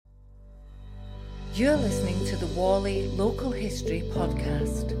You're listening to the Whalley Local History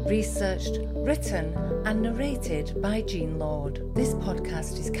Podcast, researched, written and narrated by Jean Lord. This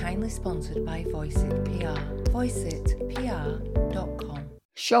podcast is kindly sponsored by VoiceIt PR, voiceit.pr.com.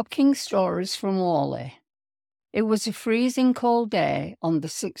 Shocking stories from Whalley. It was a freezing cold day on the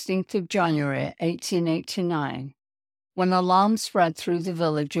 16th of January 1889 when alarm spread through the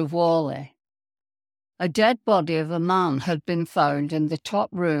village of Whalley. A dead body of a man had been found in the top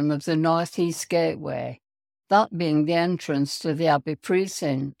room of the northeast gateway, that being the entrance to the Abbey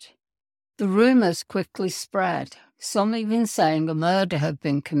precinct. The rumours quickly spread, some even saying a murder had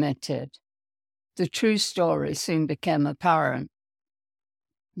been committed. The true story soon became apparent.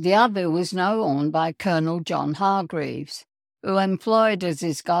 The Abbey was now owned by Colonel John Hargreaves, who employed as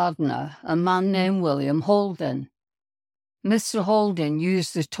his gardener a man named William Holden. Mr. Holden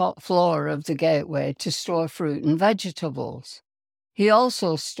used the top floor of the gateway to store fruit and vegetables. He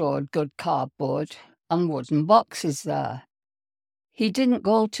also stored good cardboard and wooden boxes there. He didn't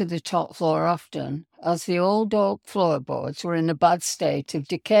go to the top floor often, as the old oak floorboards were in a bad state of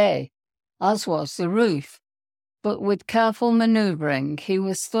decay, as was the roof, but with careful manoeuvring he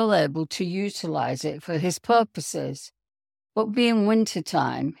was still able to utilize it for his purposes. But being winter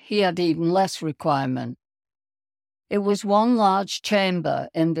time, he had even less requirement. It was one large chamber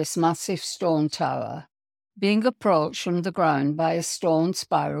in this massive stone tower, being approached from the ground by a stone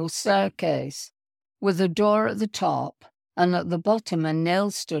spiral staircase, with a door at the top and at the bottom a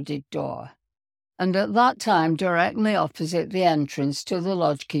nail-studded door, and at that time directly opposite the entrance to the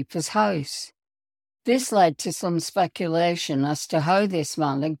lodgekeeper's house. This led to some speculation as to how this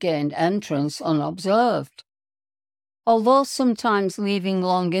man had gained entrance unobserved. Although sometimes leaving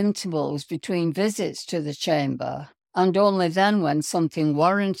long intervals between visits to the chamber, and only then when something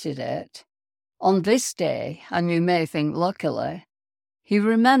warranted it, on this day, and you may think luckily, he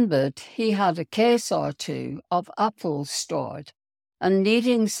remembered he had a case or two of apples stored, and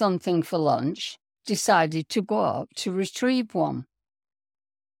needing something for lunch, decided to go up to retrieve one.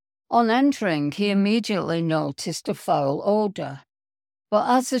 On entering, he immediately noticed a foul odour, but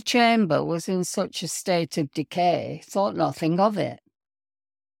as the chamber was in such a state of decay, thought nothing of it.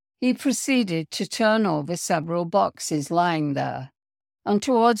 He proceeded to turn over several boxes lying there, and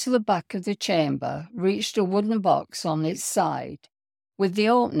towards the back of the chamber reached a wooden box on its side, with the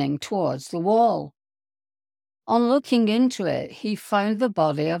opening towards the wall. On looking into it, he found the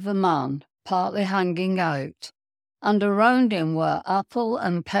body of a man partly hanging out, and around him were apple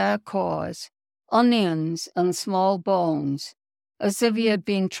and pear cores, onions and small bones, as if he had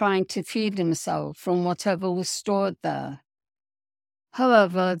been trying to feed himself from whatever was stored there.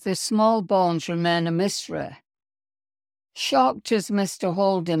 However, the small bones remain a mystery. Shocked as Mr.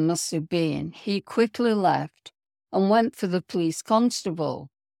 Holden must have been, he quickly left and went for the police constable,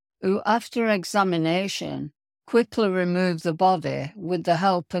 who, after examination, quickly removed the body with the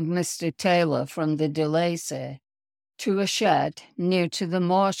help of Mr. Taylor from the De Lacy to a shed near to the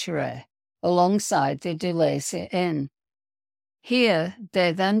mortuary alongside the De Lacy Inn. Here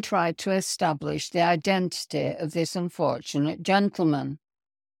they then tried to establish the identity of this unfortunate gentleman.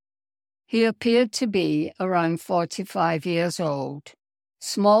 He appeared to be around 45 years old,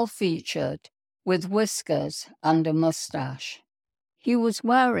 small-featured, with whiskers and a moustache. He was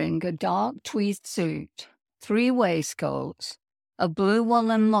wearing a dark tweed suit, 3 waistcoats, a blue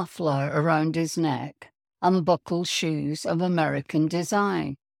woolen muffler around his neck, and buckled shoes of American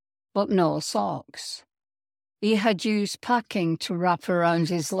design, but no socks. He had used packing to wrap around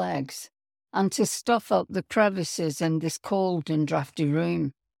his legs and to stuff up the crevices in this cold and draughty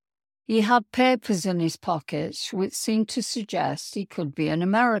room. He had papers in his pockets which seemed to suggest he could be an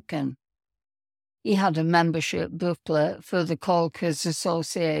American. He had a membership booklet for the Colchers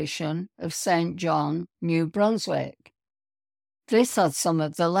Association of St. John, New Brunswick. This had some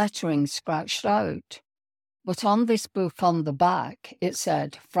of the lettering scratched out, but on this book on the back it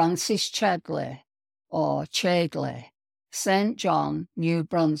said Francis Chedley, or Chadley, St. John, New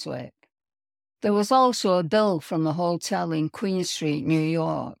Brunswick. There was also a bill from a hotel in Queen Street, New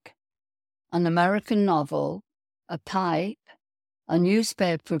York, an American novel, a pipe, a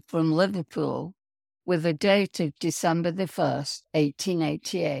newspaper from Liverpool with a date of December the 1st,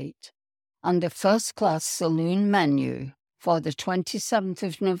 1888, and a first-class saloon menu for the 27th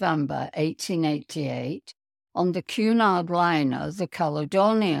of November, 1888, on the Cunard liner, the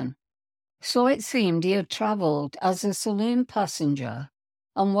Caledonian. So it seemed he had travelled as a saloon passenger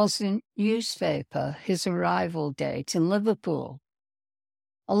and was in newspaper his arrival date in Liverpool.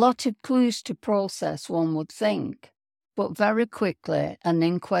 A lot of clues to process, one would think, but very quickly an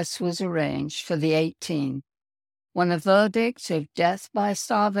inquest was arranged for the 18th, when a verdict of death by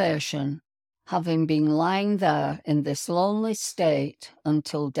starvation having been lying there in this lonely state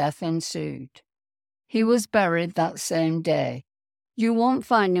until death ensued. He was buried that same day. You won't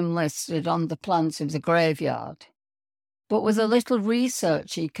find him listed on the plans of the graveyard, but with a little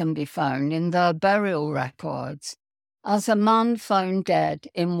research he can be found in their burial records as a man found dead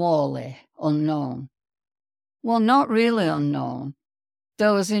in Whalley, unknown. Well, not really unknown.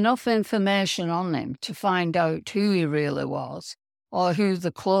 There was enough information on him to find out who he really was, or who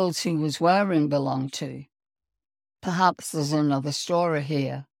the clothes he was wearing belonged to. Perhaps there's another story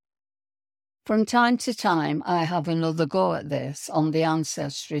here. From time to time, I have another go at this on the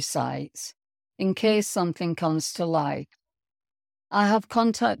ancestry sites, in case something comes to light. I have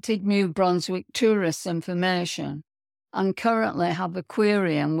contacted New Brunswick Tourist Information and currently have a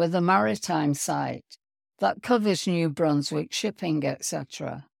query with a maritime site that covers New Brunswick shipping,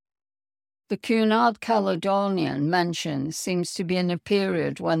 etc. The Cunard Caledonian mentioned seems to be in a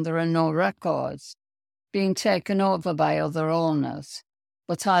period when there are no records, being taken over by other owners,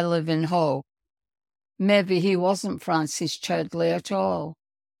 but I live in hope. Maybe he wasn't Francis Chedley at all,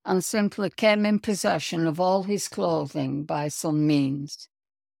 and simply came in possession of all his clothing by some means.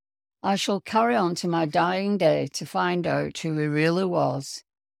 I shall carry on to my dying day to find out who he really was,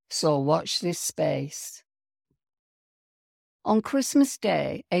 so watch this space. On Christmas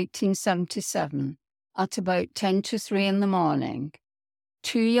Day, 1877, at about 10 to 3 in the morning,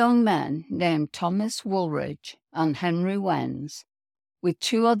 2 young men named Thomas Woolridge and Henry Wenz, with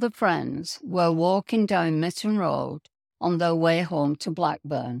 2 other friends, were walking down Mitten Road on their way home to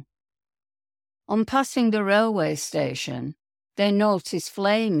Blackburn. On passing the railway station, they noticed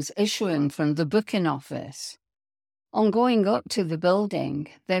flames issuing from the booking office. On going up to the building,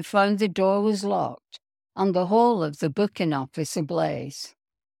 they found the door was locked and the whole of the booking office ablaze.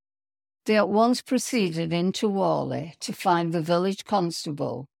 They at once proceeded into Whalley to find the village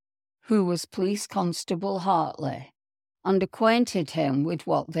constable, who was Police Constable Hartley, and acquainted him with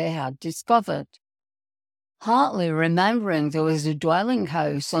what they had discovered. Hartley, remembering there was a dwelling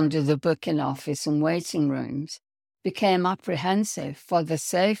house under the booking office and waiting rooms, became apprehensive for the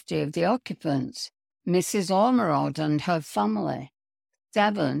safety of the occupants, Mrs. Ormerod and her family,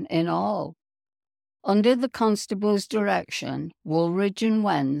 7 in all. Under the constable's direction, Woolridge and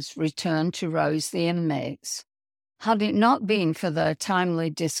Wenz returned to rouse the inmates. Had it not been for their timely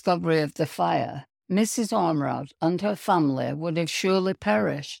discovery of the fire, Mrs. Ormerod and her family would have surely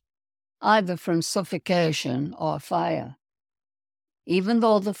perished, either from suffocation or fire. Even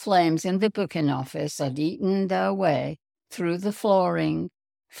though the flames in the booking office had eaten their way through the flooring,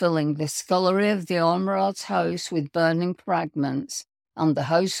 filling the scullery of the Ormerod's house with burning fragments, and the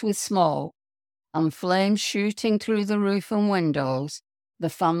house with smoke, and flames shooting through the roof and windows, the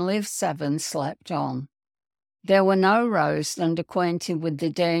family of 7 slept on. They were now roused and acquainted with the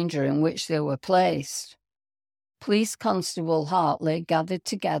danger in which they were placed. Police Constable Hartley gathered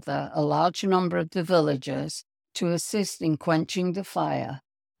together a large number of the villagers to assist in quenching the fire,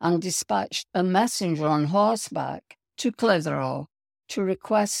 and dispatched a messenger on horseback to Clitheroe to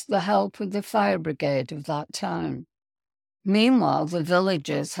request the help of the fire brigade of that town. Meanwhile, the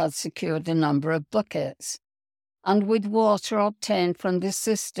villagers had secured a number of buckets, and with water obtained from the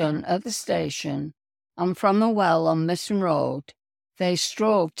cistern at the station and from a well on Mitten Road, they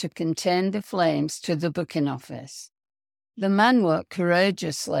strove to contain the flames to the booking office. The men worked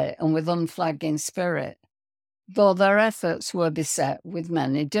courageously and with unflagging spirit, though their efforts were beset with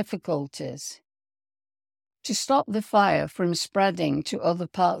many difficulties. To stop the fire from spreading to other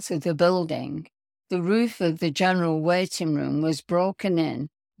parts of the building, the roof of the general waiting room was broken in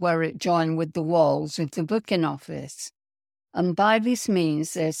where it joined with the walls of the booking office, and by this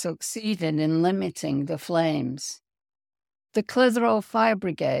means they succeeded in limiting the flames. The Clitheroe Fire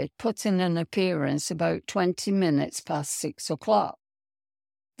Brigade put in an appearance about 20 minutes past 6 o'clock.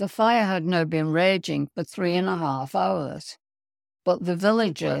 The fire had now been raging for 3.5 hours, but the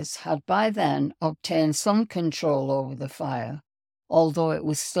villagers had by then obtained some control over the fire, although it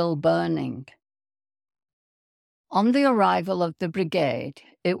was still burning. On the arrival of the brigade,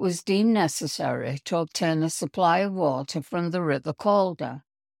 it was deemed necessary to obtain a supply of water from the River Calder,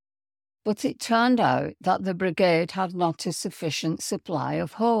 but it turned out that the brigade had not a sufficient supply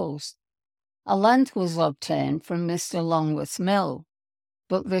of hose. A length was obtained from Mr. Longworth's mill,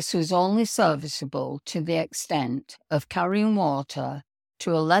 but this was only serviceable to the extent of carrying water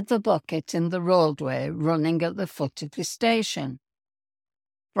to a leather bucket in the roadway running at the foot of the station.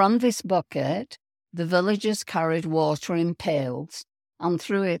 From this bucket, the villagers carried water in pails and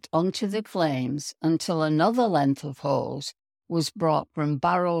threw it onto the flames until another length of hose was brought from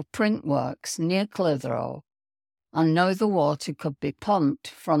Barrow Printworks near Clitheroe, and now the water could be pumped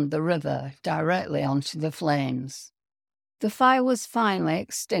from the river directly onto the flames. The fire was finally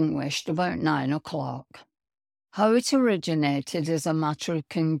extinguished about 9 o'clock. How it originated is a matter of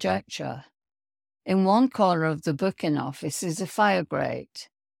conjecture. In one corner of the booking office is a fire grate,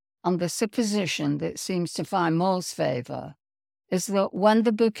 and the supposition that seems to find most favour is that when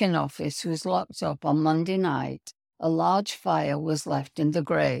the booking office was locked up on Monday night, a large fire was left in the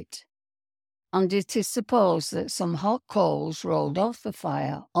grate, and it is supposed that some hot coals rolled off the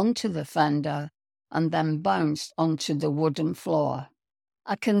fire onto the fender and then bounced onto the wooden floor.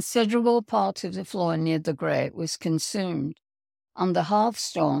 A considerable part of the floor near the grate was consumed, and the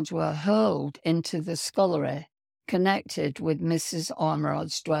hearthstones were hurled into the scullery connected with Mrs.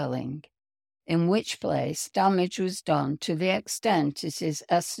 Ormerod's dwelling, in which place damage was done to the extent, it is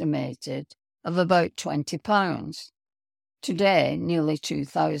estimated, of about £20. Today, nearly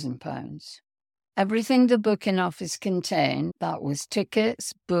 £2,000. Everything the booking office contained, that was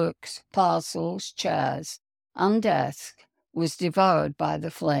tickets, books, parcels, chairs, and desk, was devoured by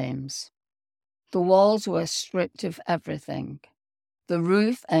the flames. The walls were stripped of everything, the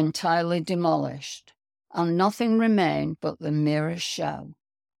roof entirely demolished, and nothing remained but the merest shell.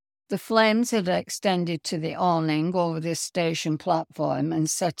 The flames had extended to the awning over the station platform and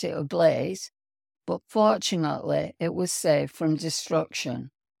set it ablaze, but fortunately it was safe from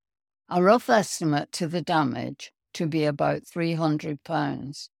destruction. A rough estimate to the damage to be about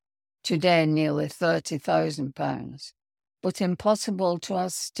 £300, today nearly £30,000, but impossible to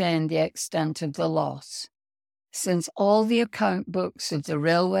ascertain the extent of the loss, since all the account books of the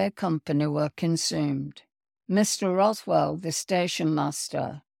railway company were consumed. Mr. Rothwell, the station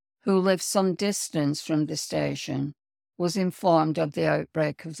master, who lived some distance from the station, was informed of the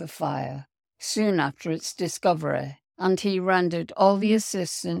outbreak of the fire soon after its discovery, and he rendered all the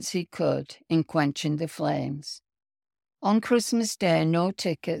assistance he could in quenching the flames. On Christmas Day, no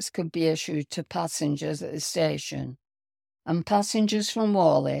tickets could be issued to passengers at the station, and passengers from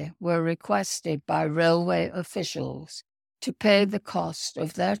Whalley were requested by railway officials to pay the cost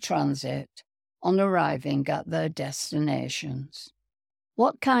of their transit on arriving at their destinations.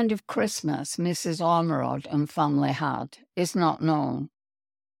 What kind of Christmas Mrs. Ormerod and family had is not known,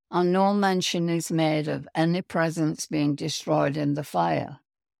 and no mention is made of any presents being destroyed in the fire.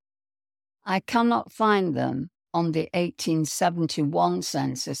 I cannot find them on the 1871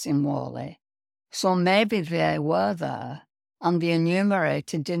 census in Whalley, so maybe they were there, and the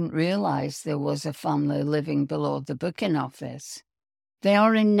enumerator didn't realise there was a family living below the booking office. They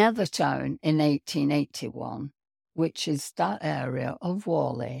are in Nethertown in 1881, which is that area of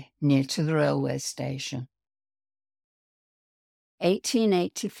Whalley near to the railway station.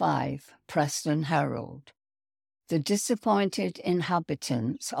 1885, Preston Herald. The disappointed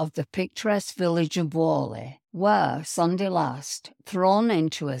inhabitants of the picturesque village of Whalley were, Sunday last, thrown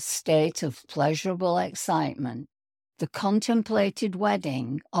into a state of pleasurable excitement, the contemplated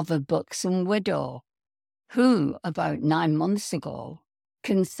wedding of a buxom widow, who, about 9 months ago,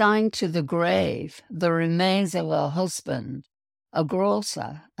 consigned to the grave the remains of her husband, a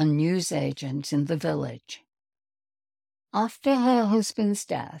grocer and newsagent in the village. After her husband's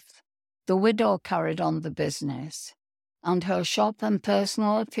death, the widow carried on the business, and her shop and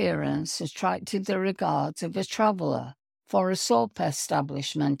personal appearance attracted the regards of a traveller for a soap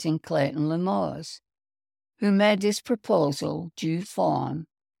establishment in Clayton-le-Moors, who made his proposal due form,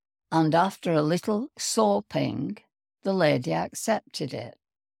 and after a little soaping, the lady accepted it.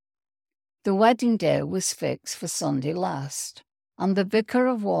 The wedding day was fixed for Sunday last, and the vicar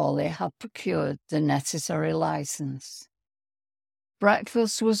of Whalley had procured the necessary licence.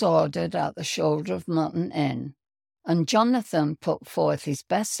 Breakfast was ordered at the Shoulder of Mutton Inn, and Jonathan put forth his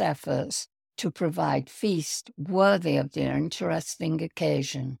best efforts to provide feast worthy of the interesting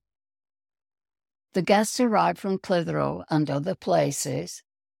occasion. The guests arrived from Clitheroe and other places,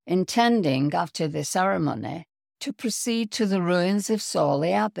 intending, after the ceremony, to proceed to the ruins of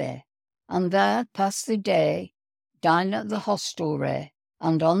Sawley Abbey, and there pass the day, dine at the hostelry,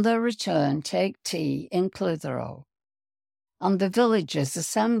 and on their return take tea in Clitheroe. And the villagers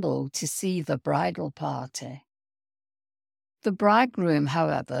assembled to see the bridal party. The bridegroom,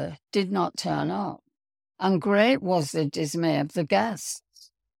 however, did not turn up, and great was the dismay of the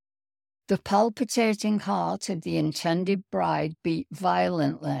guests. The palpitating heart of the intended bride beat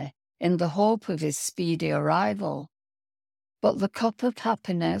violently in the hope of his speedy arrival, but the cup of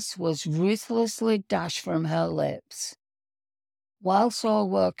happiness was ruthlessly dashed from her lips. Whilst all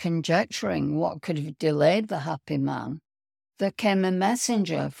were conjecturing what could have delayed the happy man, there came a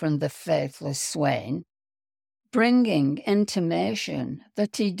messenger from the faithless swain, bringing intimation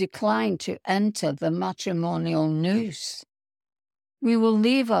that he declined to enter the matrimonial noose. We will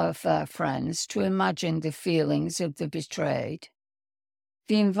leave our fair friends to imagine the feelings of the betrayed.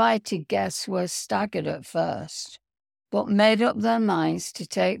 The invited guests were staggered at first, but made up their minds to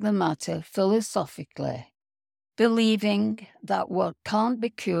take the matter philosophically, believing that what can't be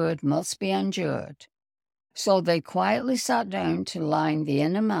cured must be endured. So they quietly sat down to line the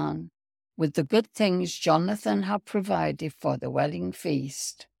inner man with the good things Jonathan had provided for the wedding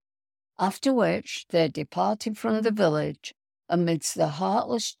feast. After which they departed from the village amidst the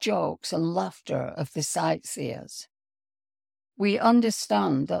heartless jokes and laughter of the sightseers. We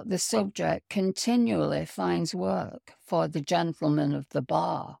understand that the subject continually finds work for the gentlemen of the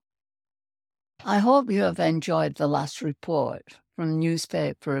bar. I hope you have enjoyed the last report from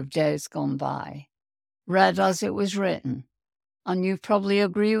Newspaper of Days Gone By, read as it was written, and you probably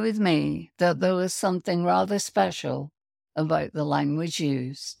agree with me that there was something rather special about the language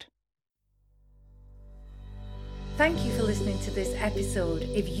used. Thank you for listening to this episode.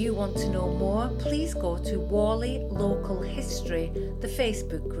 If you want to know more, please go to Whalley Local History, the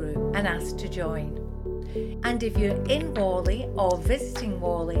Facebook group, and ask to join. And if you're in Whalley or visiting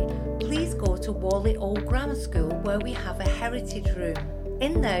Whalley, please go to Whalley Old Grammar School, where we have a heritage room.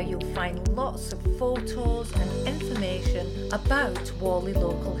 In there you'll find lots of photos and information about Whalley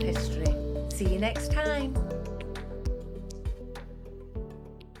local history. See you next time.